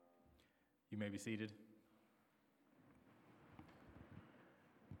You may be seated.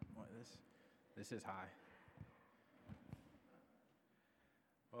 This is high.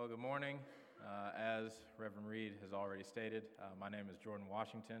 Well, good morning. As Reverend Reed has already stated, my name is Jordan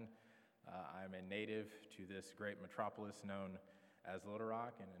Washington. I am a native to this great metropolis known as Little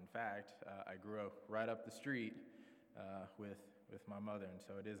Rock, and in fact, I grew up right up the street with my mother, and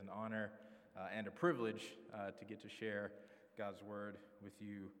so it is an honor and a privilege to get to share God's word with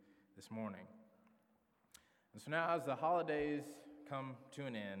you this morning. And so now, as the holidays come to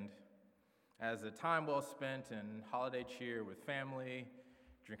an end, as a time well spent in holiday cheer with family,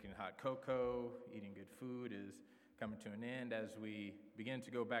 drinking hot cocoa, eating good food is coming to an end, as we begin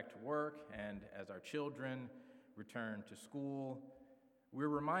to go back to work and as our children return to school, we're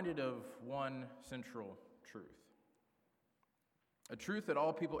reminded of one central truth. A truth that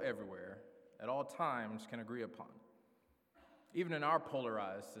all people everywhere, at all times, can agree upon. Even in our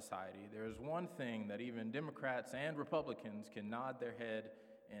polarized society, there is one thing that even Democrats and Republicans can nod their head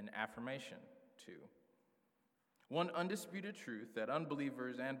in affirmation to. One undisputed truth that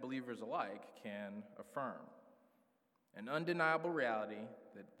unbelievers and believers alike can affirm. An undeniable reality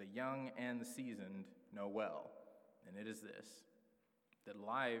that the young and the seasoned know well, and it is this: that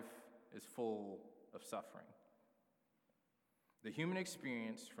life is full of suffering. The human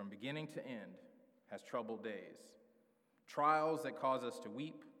experience from beginning to end has troubled days, trials that cause us to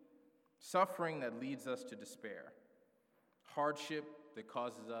weep, suffering that leads us to despair, hardship that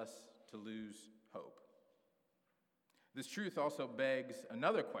causes us to lose hope. This truth also begs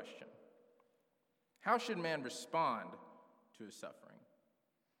another question. How should man respond to his suffering?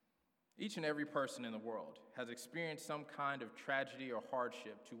 Each and every person in the world has experienced some kind of tragedy or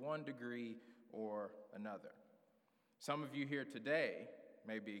hardship to one degree or another. Some of you here today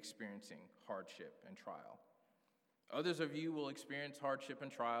may be experiencing hardship and trial. Others of you will experience hardship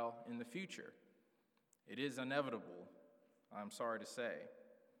and trial in the future. It is inevitable, I'm sorry to say.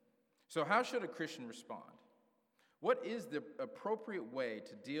 So how should a Christian respond? What is the appropriate way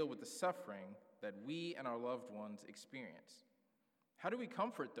to deal with the suffering that we and our loved ones experience? How do we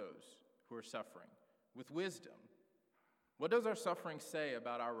comfort those who are suffering with wisdom? What does our suffering say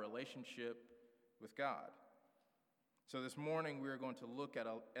about our relationship with God? So this morning we are going to look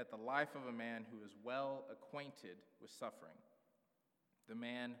at the life of a man who is well acquainted with suffering, the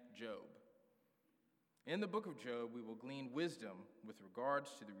man Job. In the book of Job, we will glean wisdom with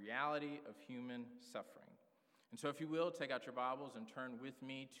regards to the reality of human suffering. And so if you will, take out your Bibles and turn with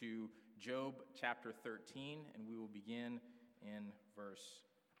me to Job chapter 13, and we will begin in verse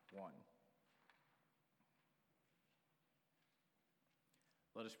 1.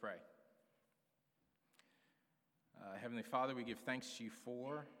 Let us pray. Heavenly Father, we give thanks to you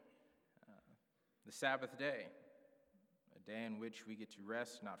for the Sabbath day, a day in which we get to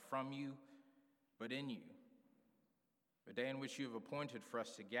rest not from you, but in you, a day in which you have appointed for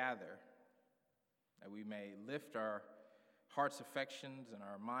us to gather, that we may lift our heart's affections and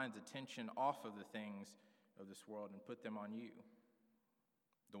our mind's attention off of the things of this world and put them on you,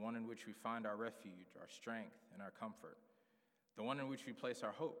 the one in which we find our refuge, our strength, and our comfort, the one in which we place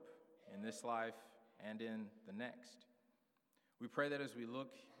our hope in this life and in the next. We pray that as we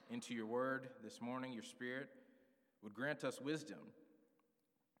look into your word this morning, your Spirit would grant us wisdom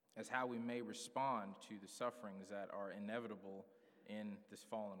as how we may respond to the sufferings that are inevitable in this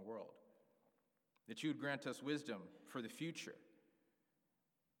fallen world. That you would grant us wisdom for the future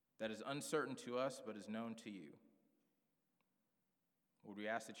that is uncertain to us but is known to you. Lord, we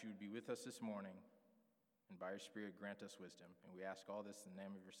ask that you would be with us this morning, and by your Spirit grant us wisdom. And we ask all this in the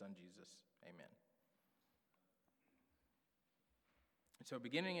name of your Son, Jesus. Amen. And so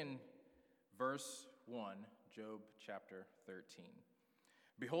beginning in verse 1, Job chapter 13.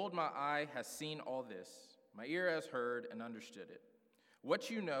 Behold, my eye has seen all this, my ear has heard and understood it.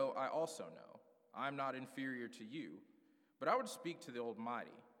 What you know, I also know. I am not inferior to you, but I would speak to the Almighty,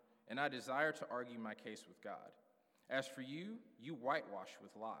 and I desire to argue my case with God. As for you, you whitewash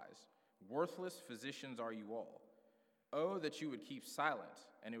with lies. Worthless physicians are you all. Oh, that you would keep silent,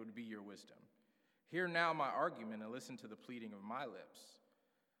 and it would be your wisdom. Hear now my argument and listen to the pleading of my lips.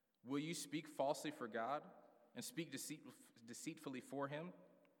 Will you speak falsely for God and speak deceitfully for him?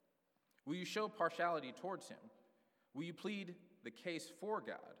 Will you show partiality towards him? Will you plead the case for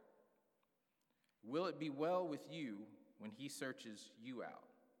God? Will it be well with you when he searches you out?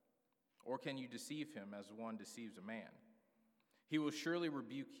 Or can you deceive him as one deceives a man? He will surely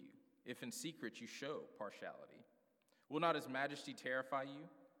rebuke you if in secret you show partiality. Will not his majesty terrify you,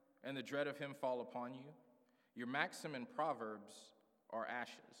 and the dread of him fall upon you? Your maxim and proverbs are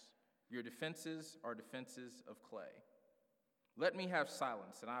ashes. Your defenses are defenses of clay. Let me have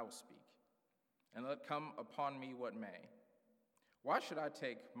silence, and I will speak. and let come upon me what may. Why should I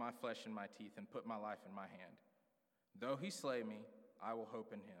take my flesh in my teeth and put my life in my hand? Though he slay me, I will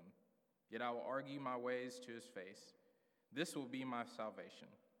hope in him. Yet I will argue my ways to his face. This will be my salvation,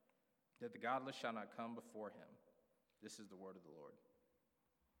 that the godless shall not come before him. This is the word of the Lord.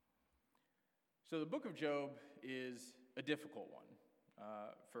 So the book of Job is a difficult one.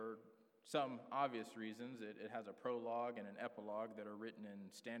 For some obvious reasons, it has a prologue and an epilogue that are written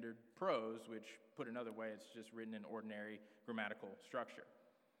in standard prose, which, put another way, it's just written in ordinary grammatical structure.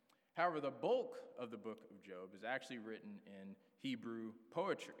 However, the bulk of the book of Job is actually written in Hebrew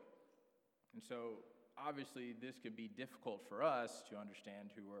poetry. And so, obviously, this could be difficult for us to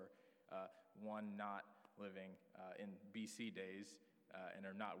understand who are, one, not living in BC days and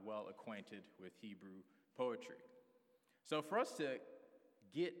are not well acquainted with Hebrew poetry. So for us to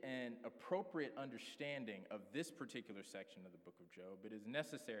get an appropriate understanding of this particular section of the book of Job, it is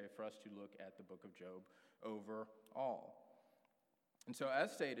necessary for us to look at the book of Job overall. And so,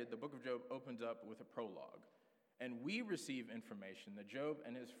 as stated, the book of Job opens up with a prologue, and we receive information that Job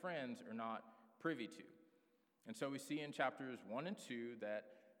and his friends are not privy to. And so we see in chapters 1 and 2 that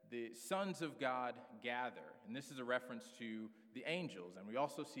the sons of God gather, and this is a reference to the angels, and we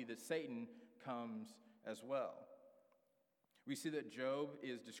also see that Satan comes as well. We see that Job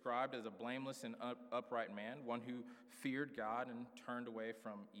is described as a blameless and upright man, one who feared God and turned away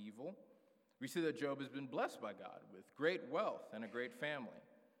from evil. We see that Job has been blessed by God with great wealth and a great family.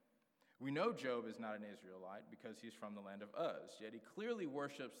 We know Job is not an Israelite because he's from the land of Uz, yet he clearly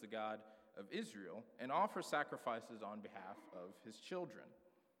worships the God of Israel and offers sacrifices on behalf of his children.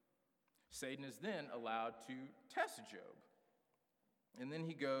 Satan is then allowed to test Job, and then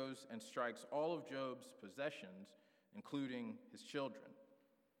he goes and strikes all of Job's possessions, including his children.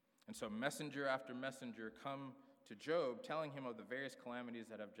 And so messenger after messenger come to Job, telling him of the various calamities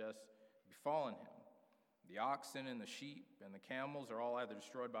that have just befallen him. The oxen and the sheep and the camels are all either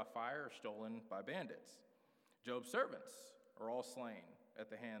destroyed by fire or stolen by bandits. Job's servants are all slain at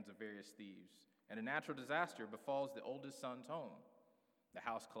the hands of various thieves, and a natural disaster befalls the oldest son's home. The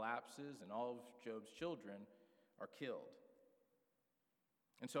house collapses, and all of Job's children are killed.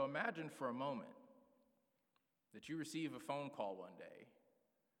 And so imagine for a moment that you receive a phone call one day,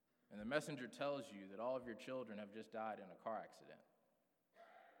 and the messenger tells you that all of your children have just died in a car accident.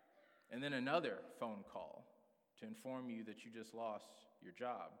 And then another phone call to inform you that you just lost your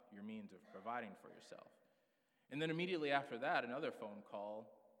job, your means of providing for yourself. And then immediately after that, another phone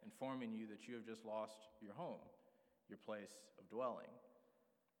call informing you that you have just lost your home, your place of dwelling.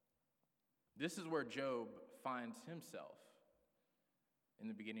 This is where Job finds himself in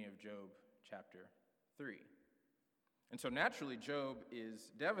the beginning of Job chapter 3. And so naturally, Job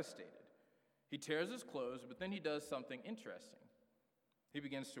is devastated. He tears his clothes, but then he does something interesting. He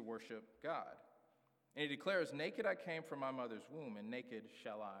begins to worship God. And he declares, "Naked I came from my mother's womb, and naked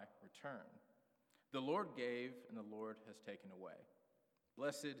shall I return. The Lord gave, and the Lord has taken away.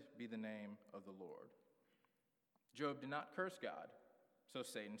 Blessed be the name of the Lord." Job did not curse God, so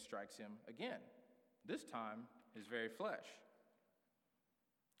Satan strikes him again, this time his very flesh.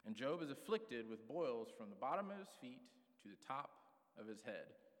 And Job is afflicted with boils from the bottom of his feet to the top of his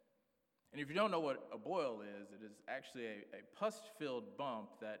head. And if you don't know what a boil is, it is actually a pus-filled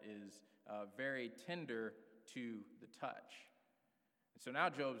bump that is very tender to the touch. And so now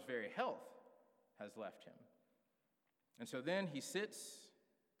Job's very health has left him. And so then he sits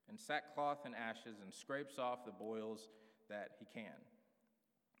in sackcloth and ashes and scrapes off the boils that he can.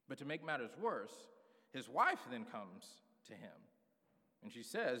 But to make matters worse, his wife then comes to him, and she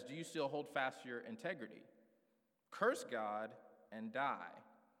says, "Do you still hold fast to your integrity? Curse God and die."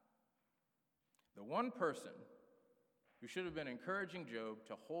 The one person who should have been encouraging Job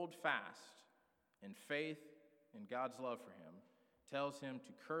to hold fast in faith in God's love for him tells him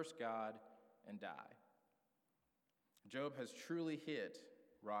to curse God and die. Job has truly hit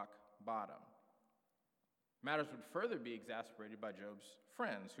rock bottom. Matters would further be exacerbated by Job's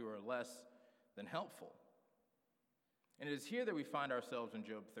friends, who are less than helpful. And it is here that we find ourselves in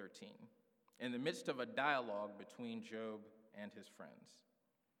Job 13, in the midst of a dialogue between Job and his friends.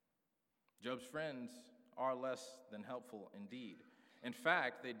 Job's friends are less than helpful indeed. In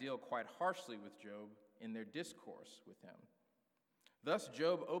fact, they deal quite harshly with Job in their discourse with him. Thus,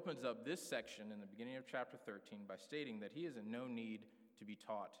 Job opens up this section in the beginning of chapter 13 by stating that he is in no need to be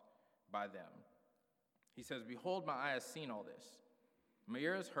taught by them. He says, "Behold, my eye has seen all this. My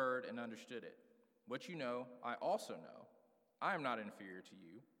ear has heard and understood it. What you know, I also know. I am not inferior to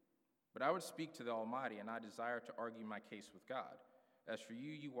you, but I would speak to the Almighty, and I desire to argue my case with God. As for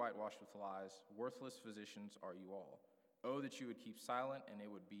you, you whitewash with lies, worthless physicians are you all. Oh, that you would keep silent, and it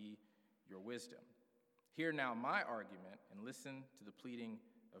would be your wisdom. Hear now my argument and listen to the pleading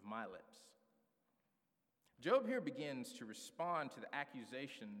of my lips. Job here begins to respond to the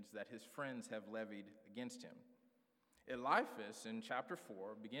accusations that his friends have levied against him. Eliphaz, in chapter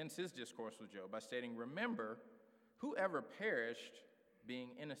 4, begins his discourse with Job by stating, "Remember, whoever perished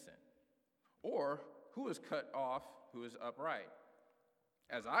being innocent, or who is cut off who is upright.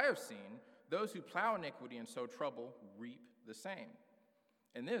 As I have seen, those who plow iniquity and sow trouble reap the same."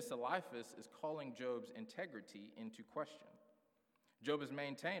 In this, Eliphaz is calling Job's integrity into question. Job has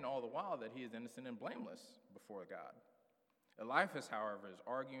maintained all the while that he is innocent and blameless before God. Eliphaz, however, is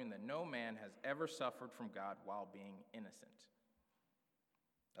arguing that no man has ever suffered from God while being innocent.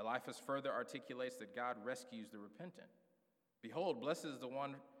 Eliphaz further articulates that God rescues the repentant. "Behold, blessed is the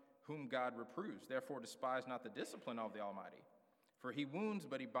one whom God reproves. Therefore despise not the discipline of the Almighty. For he wounds,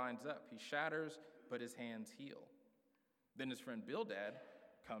 but he binds up. He shatters, but his hands heal." Then his friend Bildad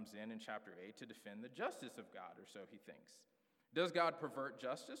comes in chapter 8 to defend the justice of God, or so he thinks. Does God pervert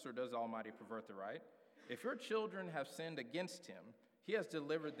justice, or does the Almighty pervert the right? If your children have sinned against him, he has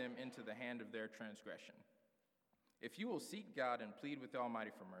delivered them into the hand of their transgression. If you will seek God and plead with the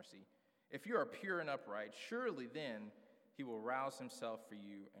Almighty for mercy, if you are pure and upright, surely then he will rouse himself for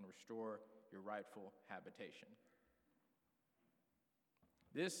you and restore your rightful habitation.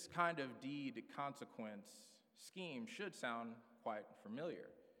 This kind of deed-consequence scheme should sound quite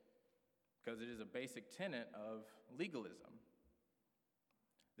familiar, because it is a basic tenet of legalism.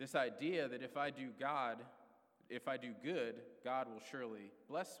 This idea that if I do good, God will surely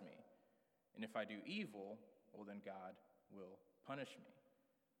bless me. And if I do evil, well, then God will punish me.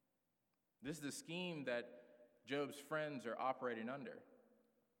 This is the scheme that Job's friends are operating under.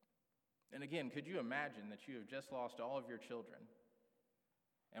 And again, could you imagine that you have just lost all of your children,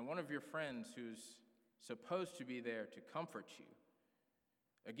 and one of your friends who's supposed to be there to comfort you,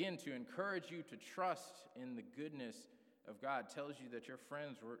 again, to encourage you to trust in the goodness of God, tells you that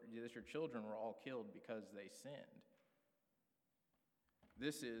your children were all killed because they sinned?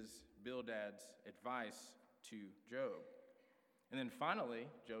 This is Bildad's advice to Job. And then finally,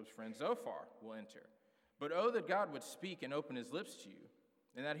 Job's friend Zophar will enter. "But oh, that God would speak and open his lips to you,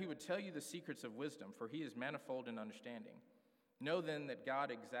 and that he would tell you the secrets of wisdom, for he is manifold in understanding. Know then that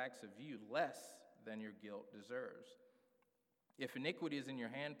God exacts of you less than your guilt deserves. If iniquity is in your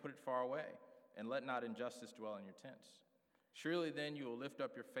hand, put it far away, and let not injustice dwell in your tents. Surely then you will lift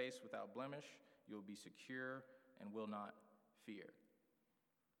up your face without blemish, you will be secure and will not fear."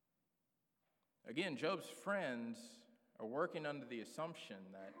 Again, Job's friends are working under the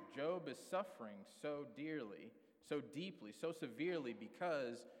assumption that Job is suffering so dearly, so deeply, so severely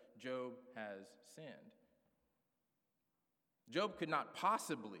because Job has sinned. Job could not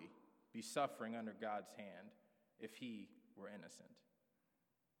possibly be suffering under God's hand if he were innocent.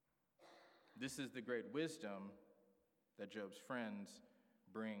 This is the great wisdom that Job's friends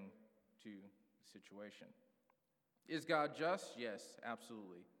bring to the situation. Is God just? Yes,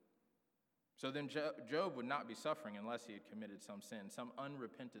 absolutely. So then Job would not be suffering unless he had committed some sin, some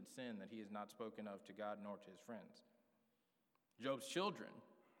unrepentant sin that he has not spoken of to God nor to his friends. Job's children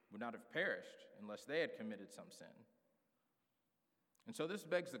would not have perished unless they had committed some sin. And so this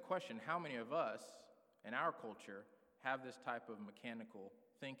begs the question, how many of us in our culture have this type of mechanical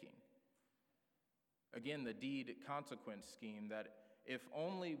thinking? Again, the deed-consequence scheme that if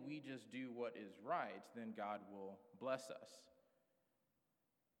only we just do what is right, then God will bless us.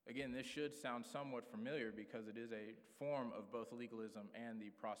 Again, this should sound somewhat familiar because it is a form of both legalism and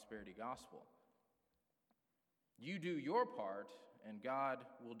the prosperity gospel. You do your part, and God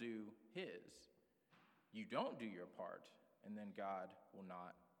will do his. You don't do your part, and then God will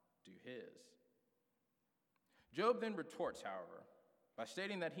not do his. Job then retorts, however, by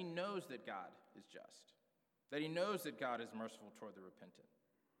stating that he knows that God is just, that he knows that God is merciful toward the repentant,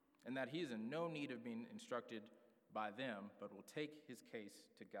 and that he is in no need of being instructed by them, but will take his case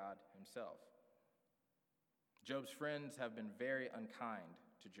to God himself. Job's friends have been very unkind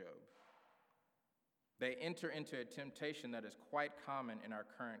to Job. They enter into a temptation that is quite common in our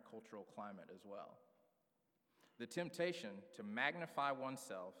current cultural climate as well. The temptation to magnify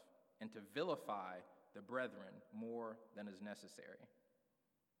oneself and to vilify the brethren more than is necessary.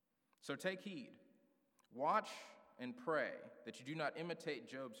 So take heed. Watch and pray that you do not imitate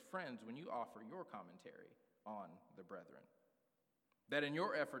Job's friends when you offer your commentary on the brethren. That in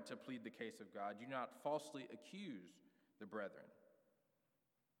your effort to plead the case of God, you do not falsely accuse the brethren.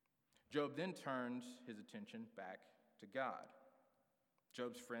 Job then turns his attention back to God.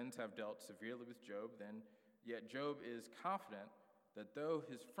 Job's friends have dealt severely with Job, yet Job is confident that though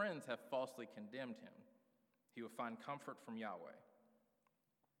his friends have falsely condemned him, he will find comfort from Yahweh.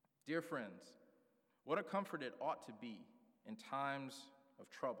 Dear friends, what a comfort it ought to be in times of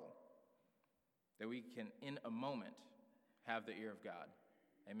trouble that we can, in a moment, have the ear of God.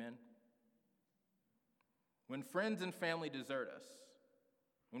 Amen? When friends and family desert us,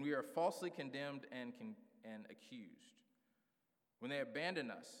 when we are falsely condemned and accused, when they abandon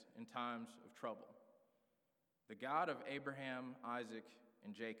us in times of trouble, the God of Abraham, Isaac,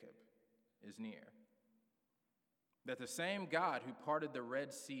 and Jacob is near. That the same God who parted the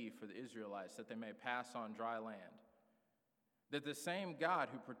Red Sea for the Israelites that they may pass on dry land, that the same God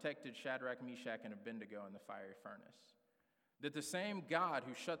who protected Shadrach, Meshach, and Abednego in the fiery furnace, that the same God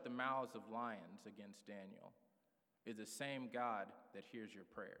who shut the mouths of lions against Daniel is the same God that hears your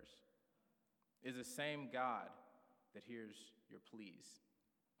prayers, is the same God that hears your pleas,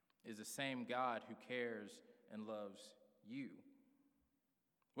 is the same God who cares and loves you.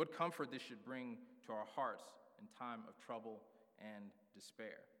 What comfort this should bring to our hearts in time of trouble and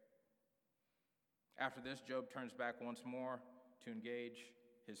despair. After this, Job turns back once more to engage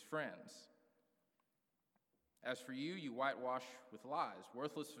his friends. As for you, you whitewash with lies.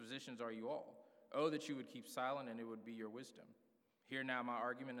 Worthless physicians are you all. Oh, that you would keep silent, and it would be your wisdom. Hear now my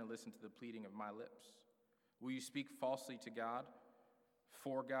argument and listen to the pleading of my lips. Will you speak falsely to God,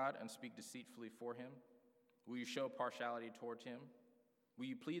 for God, and speak deceitfully for him? Will you show partiality toward him? Will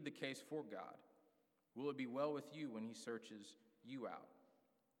you plead the case for God? Will it be well with you when he searches you out?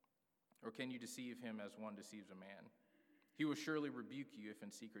 Or can you deceive him as one deceives a man? He will surely rebuke you if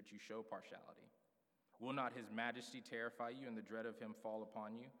in secret you show partiality. Will not his majesty terrify you and the dread of him fall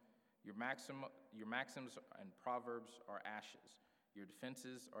upon you? Your maxims and proverbs are ashes. Your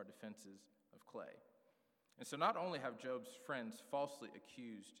defenses are defenses of clay. And so not only have Job's friends falsely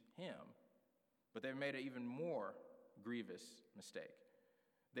accused him, but they've made an even more grievous mistake.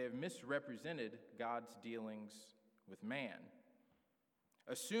 They have misrepresented God's dealings with man,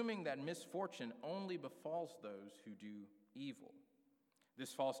 assuming that misfortune only befalls those who do evil.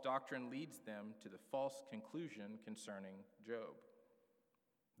 This false doctrine leads them to the false conclusion concerning Job,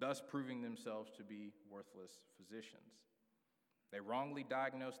 thus proving themselves to be worthless physicians. They wrongly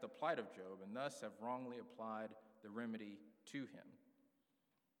diagnosed the plight of Job and thus have wrongly applied the remedy to him.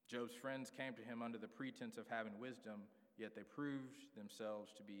 Job's friends came to him under the pretense of having wisdom, yet they proved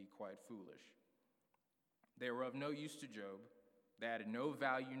themselves to be quite foolish. They were of no use to Job. They added no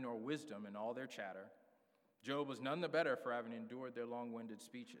value nor wisdom in all their chatter. Job was none the better for having endured their long-winded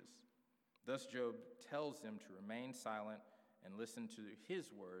speeches. Thus Job tells them to remain silent and listen to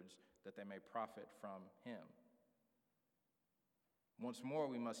his words that they may profit from him. Once more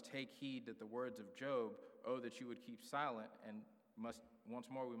we must take heed that the words of Job, oh, that you would keep silent, and once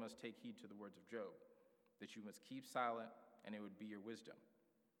more we must take heed to the words of Job, that you must keep silent and it would be your wisdom.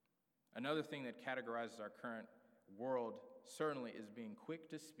 Another thing that categorizes our current world certainly is being quick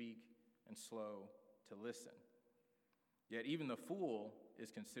to speak and slow to listen. Yet even the fool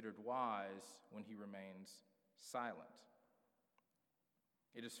is considered wise when he remains silent.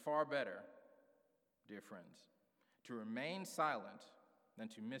 It is far better, dear friends, to remain silent than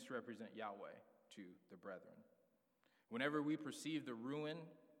to misrepresent Yahweh to the brethren. Whenever we perceive the ruin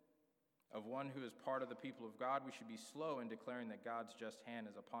of one who is part of the people of God, we should be slow in declaring that God's just hand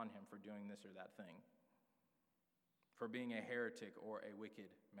is upon him for doing this or that thing, for being a heretic or a wicked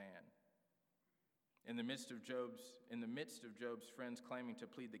man. In the midst of Job's friends claiming to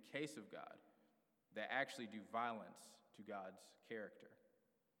plead the case of God, they actually do violence to God's character.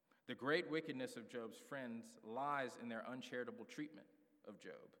 The great wickedness of Job's friends lies in their uncharitable treatment of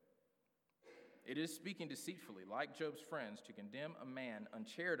Job. It is speaking deceitfully, like Job's friends, to condemn a man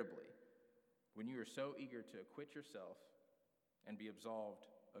uncharitably when you are so eager to acquit yourself and be absolved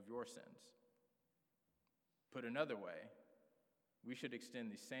of your sins. Put another way, we should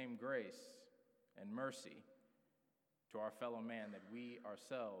extend the same grace and mercy to our fellow man that we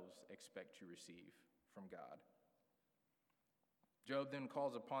ourselves expect to receive from God. Job then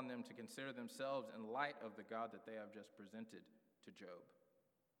calls upon them to consider themselves in light of the God that they have just presented to Job.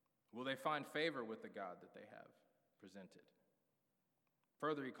 Will they find favor with the God that they have presented?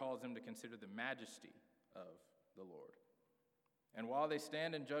 Further, he calls them to consider the majesty of the Lord. And while they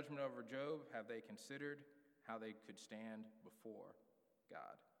stand in judgment over Job, have they considered how they could stand before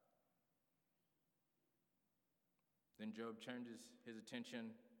God? Then Job changes his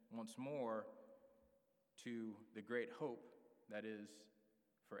attention once more to the great hope that is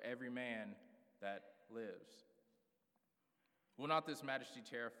for every man that lives. Will not this majesty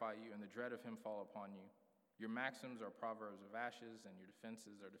terrify you, and the dread of him fall upon you? Your maxims are proverbs of ashes, and your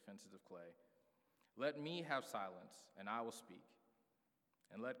defenses are defenses of clay. Let me have silence, and I will speak,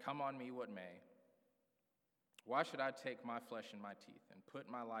 and let come on me what may. Why should I take my flesh in my teeth and put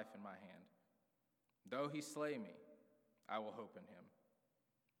my life in my hand? Though he slay me, I will hope in him,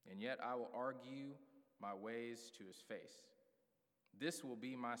 and yet I will argue my ways to his face. This will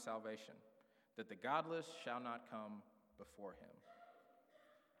be my salvation, that the godless shall not come before him.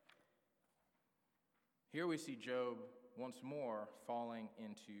 Here we see Job once more falling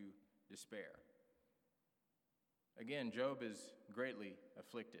into despair. Again, Job is greatly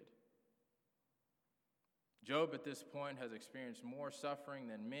afflicted. Job at this point has experienced more suffering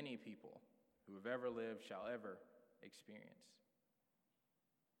than many people who have ever lived shall ever experience.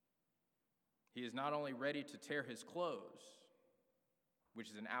 He is not only ready to tear his clothes, which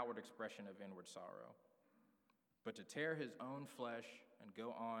is an outward expression of inward sorrow, but to tear his own flesh and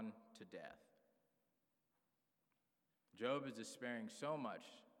go on to death. Job is despairing so much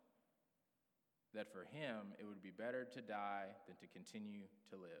that for him it would be better to die than to continue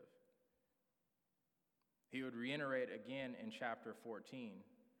to live. He would reiterate again in chapter 14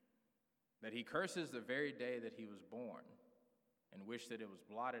 that he curses the very day that he was born and wished that it was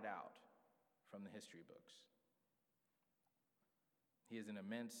blotted out from the history books. He is in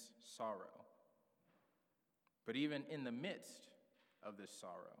immense sorrow. But even in the midst of this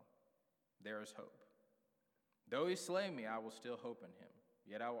sorrow, there is hope. Though he slay me, I will still hope in him.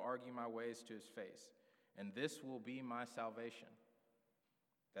 Yet I will argue my ways to his face, and this will be my salvation,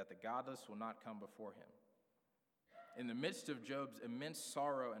 that the godless will not come before him. In the midst of Job's immense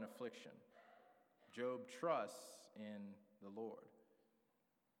sorrow and affliction, Job trusts in the Lord.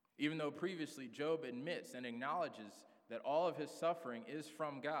 Even though previously Job admits and acknowledges that all of his suffering is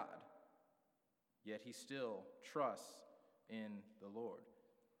from God, yet he still trusts in the Lord.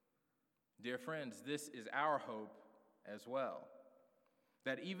 Dear friends, this is our hope as well,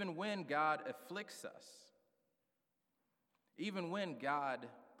 that even when God afflicts us, even when God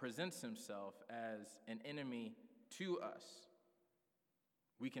presents himself as an enemy to us,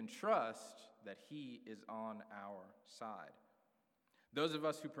 we can trust that he is on our side. Those of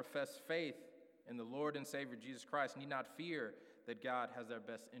us who profess faith in the Lord and Savior Jesus Christ need not fear that God has our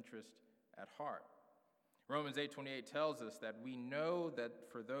best interest at heart. Romans 8:28 tells us that we know that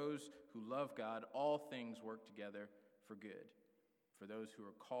for those who love God, all things work together for good, for those who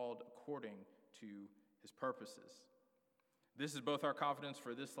are called according to his purposes. This is both our confidence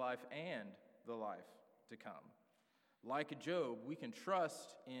for this life and the life to come. Like Job, we can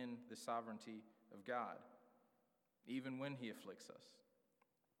trust in the sovereignty of God, even when he afflicts us.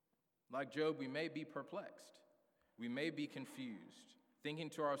 Like Job, we may be perplexed. We may be confused, thinking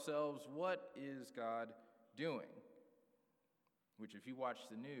to ourselves, what is God doing? Which, if you watch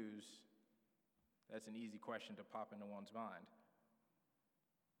the news, that's an easy question to pop into one's mind.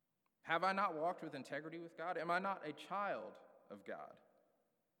 Have I not walked with integrity with God? Am I not a child of God?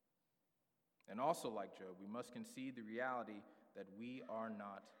 And also, like Job, we must concede the reality that we are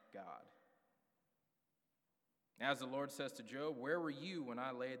not God. As the Lord says to Job, where were you when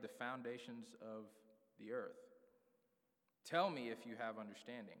I laid the foundations of the earth? Tell me if you have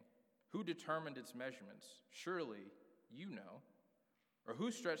understanding. Who determined its measurements? Surely you know. Or who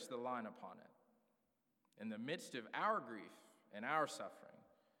stretched the line upon it? In the midst of our grief and our suffering,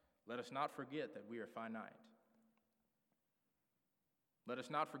 let us not forget that we are finite. Let us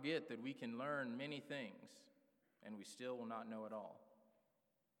not forget that we can learn many things, and we still will not know it all.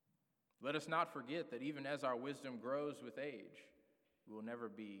 Let us not forget that even as our wisdom grows with age, we will never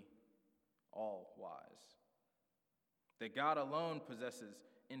be all wise. That God alone possesses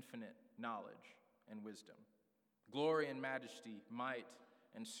infinite knowledge and wisdom, glory and majesty, might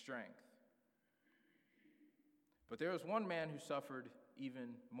and strength. But there was one man who suffered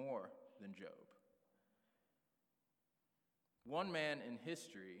even more than Job. One man in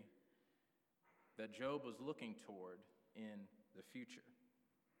history that Job was looking toward in the future.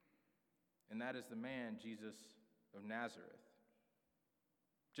 And that is the man, Jesus of Nazareth.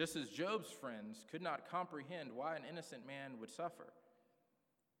 Just as Job's friends could not comprehend why an innocent man would suffer,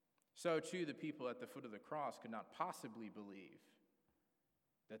 so too the people at the foot of the cross could not possibly believe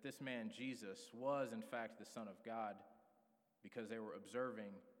that this man, Jesus, was in fact the Son of God because they were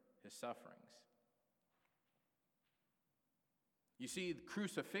observing his sufferings. You see, the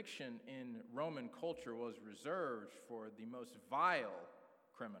crucifixion in Roman culture was reserved for the most vile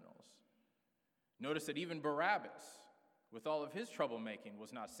criminals. Notice that even Barabbas, with all of his troublemaking,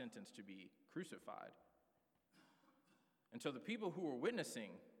 was not sentenced to be crucified. And so the people who were witnessing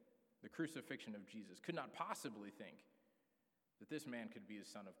the crucifixion of Jesus could not possibly think that this man could be the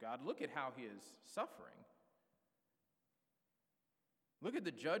Son of God. Look at how he is suffering. Look at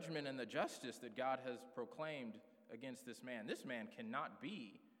the judgment and the justice that God has proclaimed against this man. This man cannot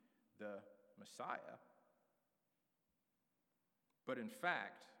be the Messiah. but in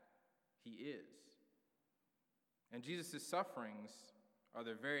fact, he is. And Jesus' sufferings are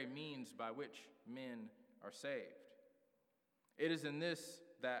the very means by which men are saved. It is in this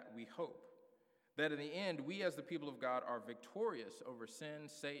that we hope, that in the end, we as the people of God are victorious over sin,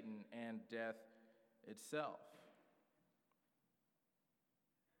 Satan, and death itself.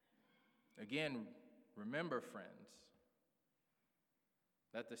 Again, remember, friends,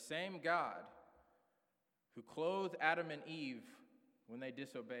 that the same God who clothed Adam and Eve when they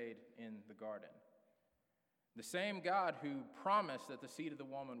disobeyed in the garden, the same God who promised that the seed of the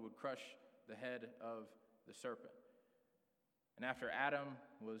woman would crush the head of the serpent, and after Adam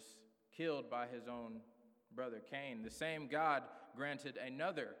was killed by his own brother Cain, the same God granted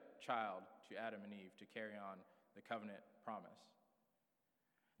another child to Adam and Eve to carry on the covenant promise.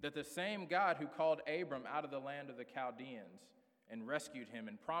 That the same God who called Abram out of the land of the Chaldeans and rescued him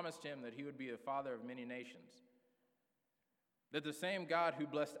and promised him that he would be the father of many nations. That the same God who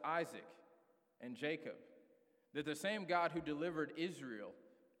blessed Isaac and Jacob, that the same God who delivered Israel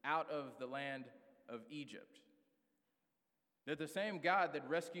out of the land of Egypt, that the same God that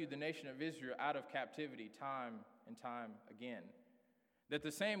rescued the nation of Israel out of captivity time and time again, that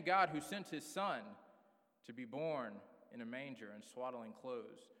the same God who sent his son to be born in a manger and swaddling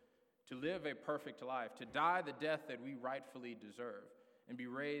clothes, to live a perfect life, to die the death that we rightfully deserve, and be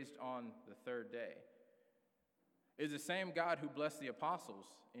raised on the third day, is the same God who blessed the apostles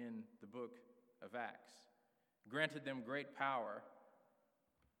in the book of Acts, granted them great power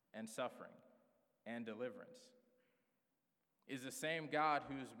and suffering and deliverance, is the same God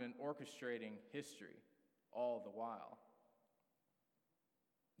who has been orchestrating history all the while.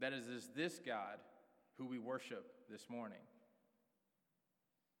 That is this God who we worship this morning.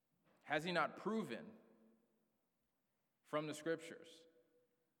 Has he not proven from the scriptures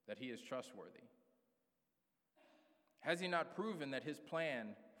that he is trustworthy? Has he not proven that his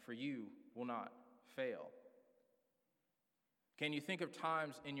plan for you will not fail? Can you think of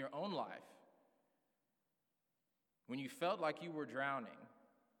times in your own life when you felt like you were drowning,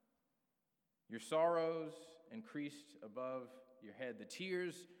 your sorrows increased above your head, the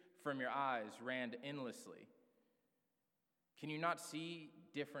tears from your eyes ran endlessly? Can you not see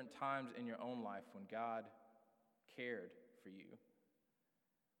different times in your own life when God cared for you,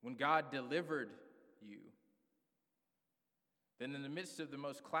 when God delivered you? Then in the midst of the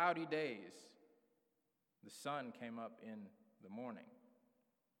most cloudy days, the sun came up in the morning.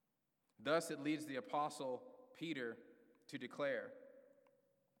 Thus it leads the apostle Peter to declare,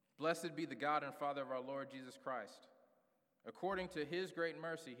 "Blessed be the God and Father of our Lord Jesus Christ. According to his great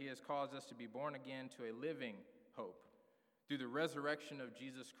mercy, he has caused us to be born again to a living hope through the resurrection of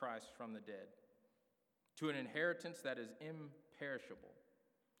Jesus Christ from the dead, to an inheritance that is imperishable,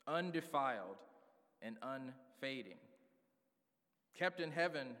 undefiled, and unfading, kept in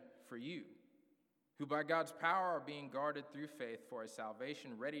heaven for you, who by God's power are being guarded through faith for a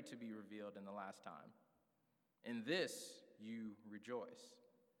salvation ready to be revealed in the last time. In this you rejoice,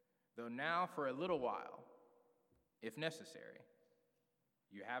 though now for a little while, if necessary,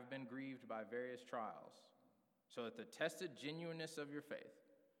 you have been grieved by various trials, so that the tested genuineness of your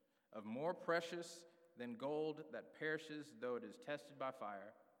faith, of more precious than gold that perishes though it is tested by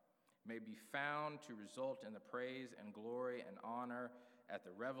fire, may be found to result in the praise and glory and honor at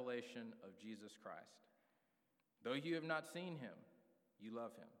the revelation of Jesus Christ. Though you have not seen him, you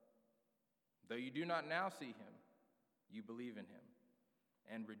love him. Though you do not now see him, you believe in him,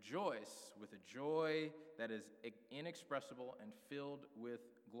 and rejoice with a joy that is inexpressible and filled with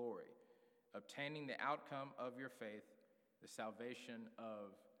glory, obtaining the outcome of your faith, the salvation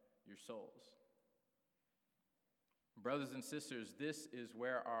of your souls." Brothers and sisters, this is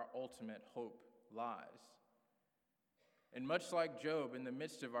where our ultimate hope lies. And much like Job, in the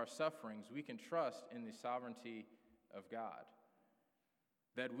midst of our sufferings, we can trust in the sovereignty of God,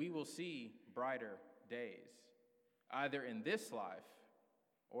 that we will see brighter days, either in this life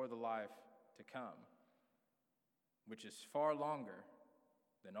or the life to come, which is far longer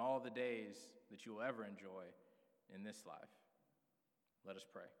than all the days that you will ever enjoy in this life. Let us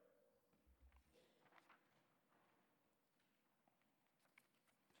pray.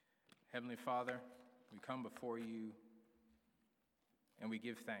 Heavenly Father, we come before you and we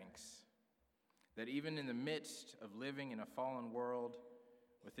give thanks that even in the midst of living in a fallen world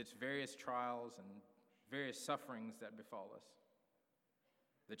with its various trials and various sufferings that befall us,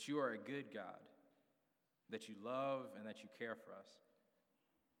 that you are a good God, that you love and that you care for us,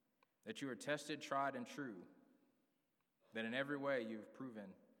 that you are tested, tried, and true, that in every way you have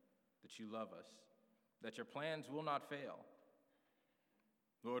proven that you love us, that your plans will not fail.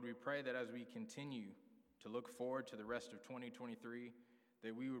 Lord, we pray that as we continue to look forward to the rest of 2023,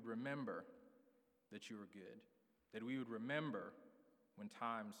 that we would remember that you are good, that we would remember when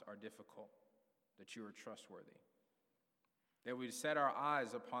times are difficult, that you are trustworthy, that we would set our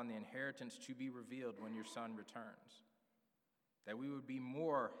eyes upon the inheritance to be revealed when your Son returns, that we would be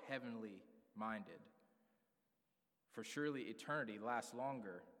more heavenly minded, for surely eternity lasts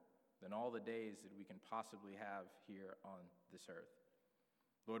longer than all the days that we can possibly have here on this earth.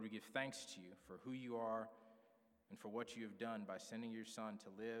 Lord, we give thanks to you for who you are and for what you have done by sending your Son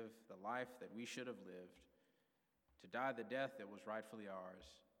to live the life that we should have lived, to die the death that was rightfully ours,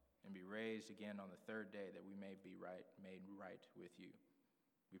 and be raised again on the third day that we may be made right with you.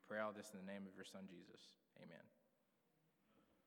 We pray all this in the name of your Son, Jesus. Amen.